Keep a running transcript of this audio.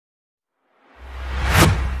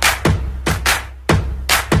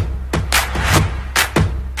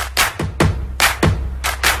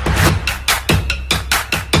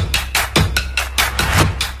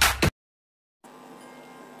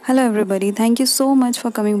Hello everybody, thank you so much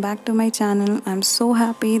for coming back to my channel. I'm so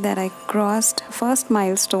happy that I crossed first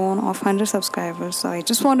milestone of 100 subscribers. So I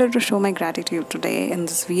just wanted to show my gratitude today in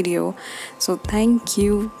this video. So thank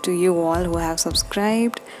you to you all who have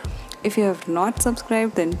subscribed. If you have not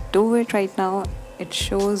subscribed, then do it right now. It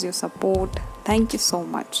shows your support. Thank you so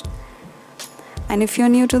much. And if you're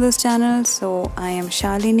new to this channel, so I am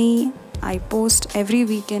Shalini. I post every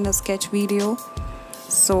weekend a sketch video.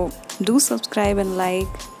 So do subscribe and like.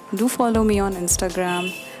 Do follow me on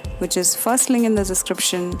Instagram, which is first link in the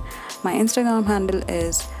description. My Instagram handle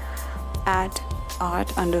is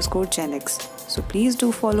 @art_genix. So please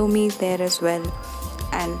do follow me there as well.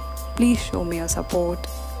 And please show me your support.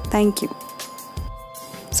 Thank you.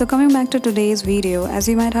 So coming back to today's video, as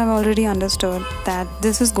you might have already understood that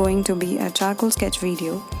this is going to be a charcoal sketch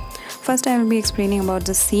video. First I will be explaining about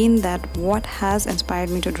the scene, that what has inspired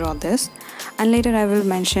me to draw this, and later I will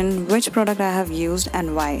mention which product I have used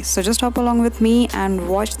and why. So just hop along with me and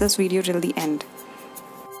watch this video till the end.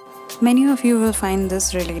 Many of you will find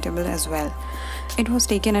this relatable as well. It was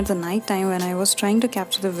taken at the night time when I was trying to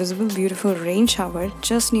capture the visible beautiful rain shower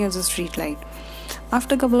just near the street light.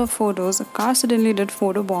 After a couple of photos, a car suddenly did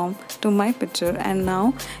photobomb to my picture, and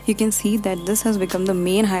now you can see that this has become the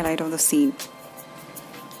main highlight of the scene.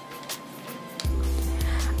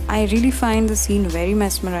 I really find the scene very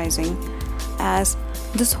mesmerizing, as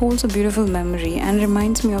this holds a beautiful memory and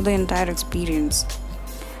reminds me of the entire experience.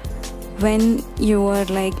 When you are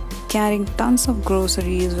like carrying tons of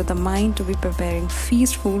groceries with a mind to be preparing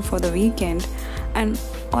feast food for the weekend, and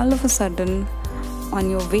all of a sudden on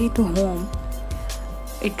your way to home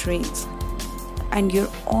it rains, and your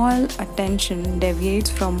all attention deviates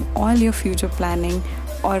from all your future planning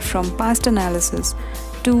or from past analysis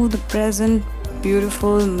to the present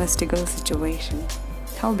beautiful mystical situation.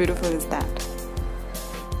 How beautiful is that?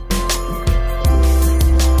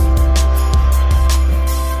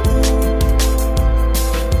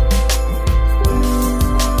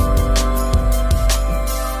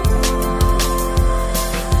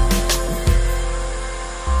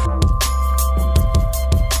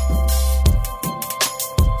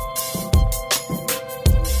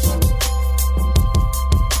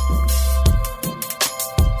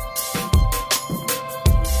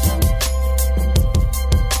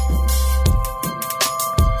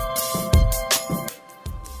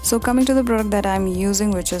 So coming to the product that I'm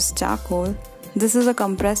using, which is charcoal. This is a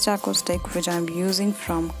compressed charcoal stick which I'm using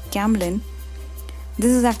from Camlin.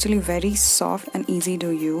 This is actually very soft and easy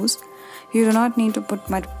to use. You do not need to put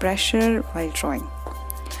much pressure while drawing.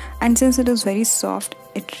 And since it is very soft,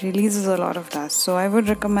 it releases a lot of dust. So I would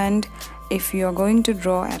recommend, if you are going to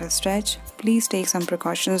draw at a stretch, please take some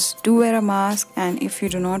precautions. Do wear a mask, and if you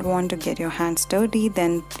do not want to get your hands dirty,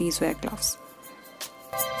 then please wear gloves.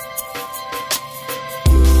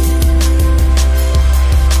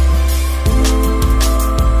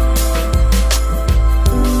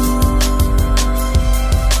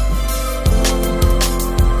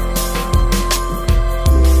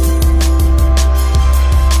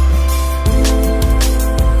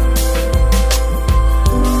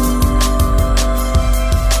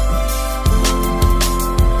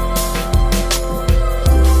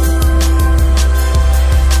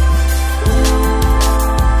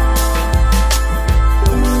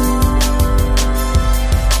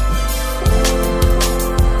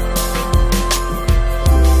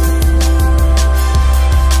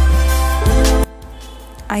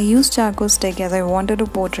 I used charcoal stick as I wanted to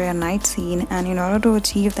portray a night scene, and in order to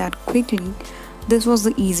achieve that quickly, this was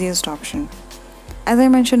the easiest option. As I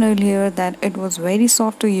mentioned earlier, that it was very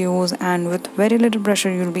soft to use, and with very little pressure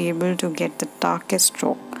you'll be able to get the darkest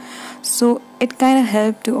stroke. So it kind of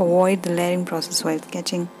helped to avoid the layering process while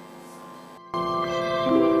sketching.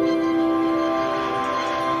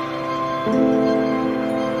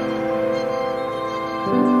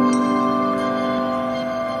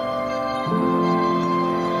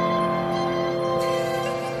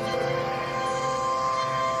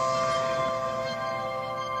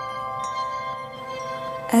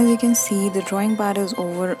 As you can see, the drawing part is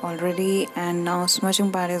over already, and now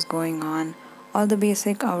smudging part is going on. All the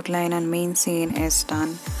basic outline and main scene is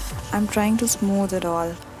done. I'm trying to smooth it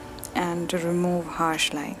all and to remove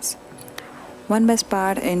harsh lines. One best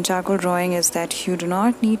part in charcoal drawing is that you do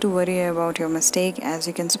not need to worry about your mistake, as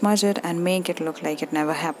you can smudge it and make it look like it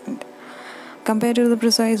never happened. Compared to the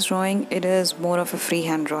precise drawing, it is more of a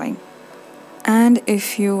freehand drawing. And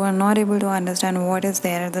if you are not able to understand what is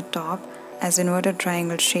there at the top, as inverted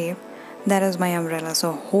triangle shape, that is my umbrella.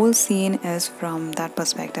 So whole scene is from that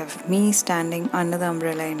perspective, me standing under the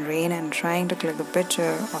umbrella in rain and trying to click a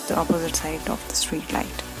picture of the opposite side of the street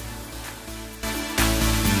light.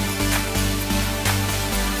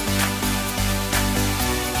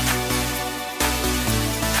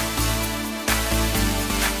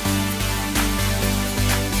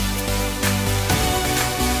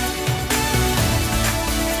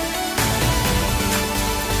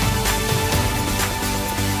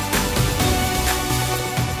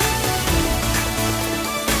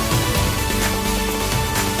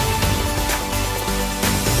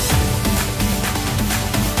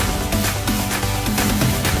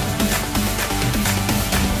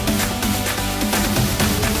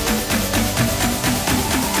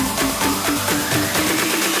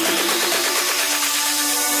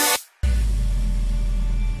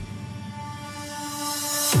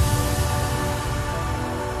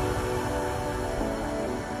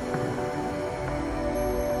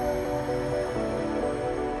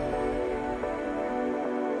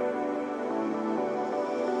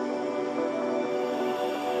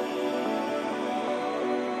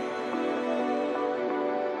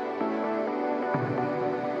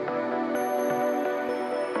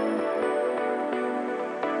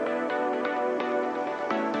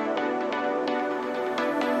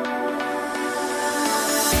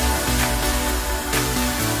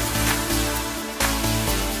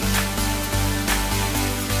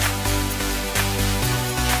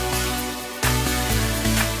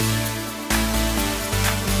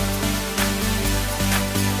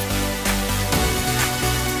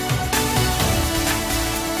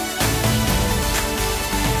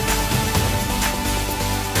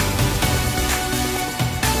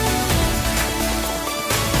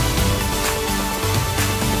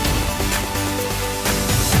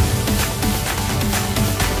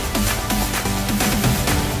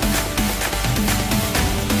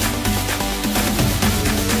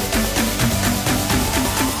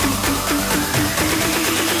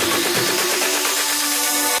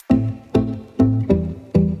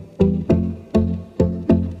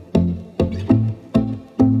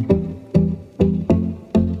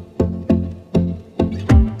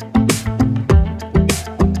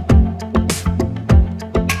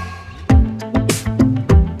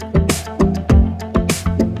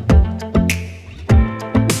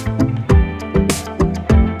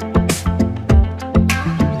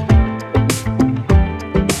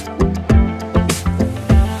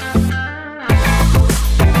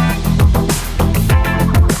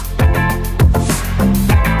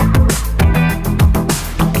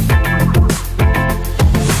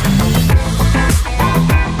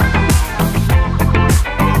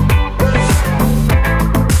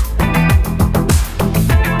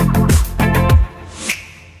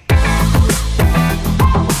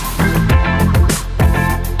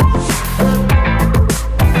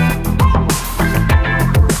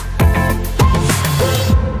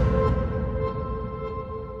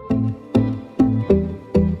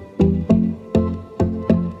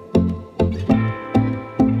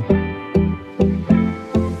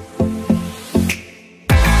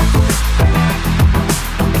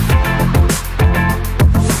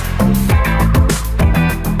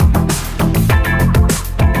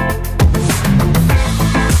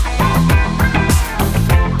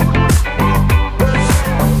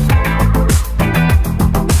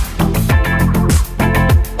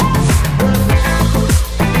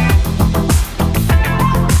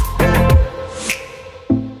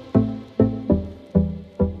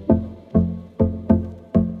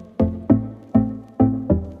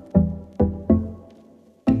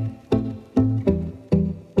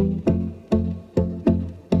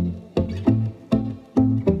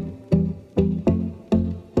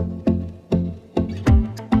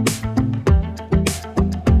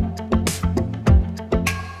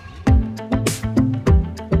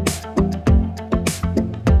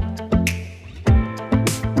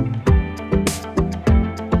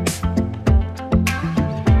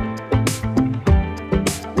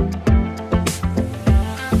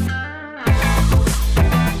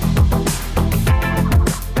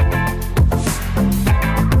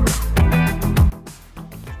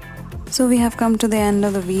 So we have come to the end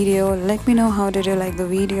of the video. Let me know how did you like the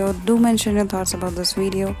video. Do mention your thoughts about this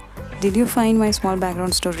video. Did you find my small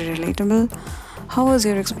background story relatable? How was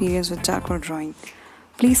your experience with charcoal drawing?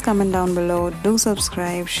 Please comment down below. Do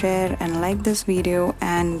subscribe, share and like this video,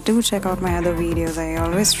 and do check out my other videos. I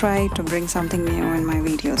always try to bring something new in my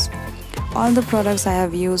videos. All the products I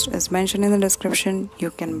have used is mentioned in the description.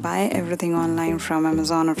 You can buy everything online from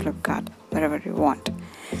Amazon or Flipkart, wherever you want.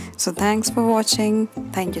 So thanks for watching.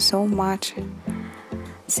 Thank you so much.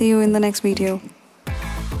 See you in the next video.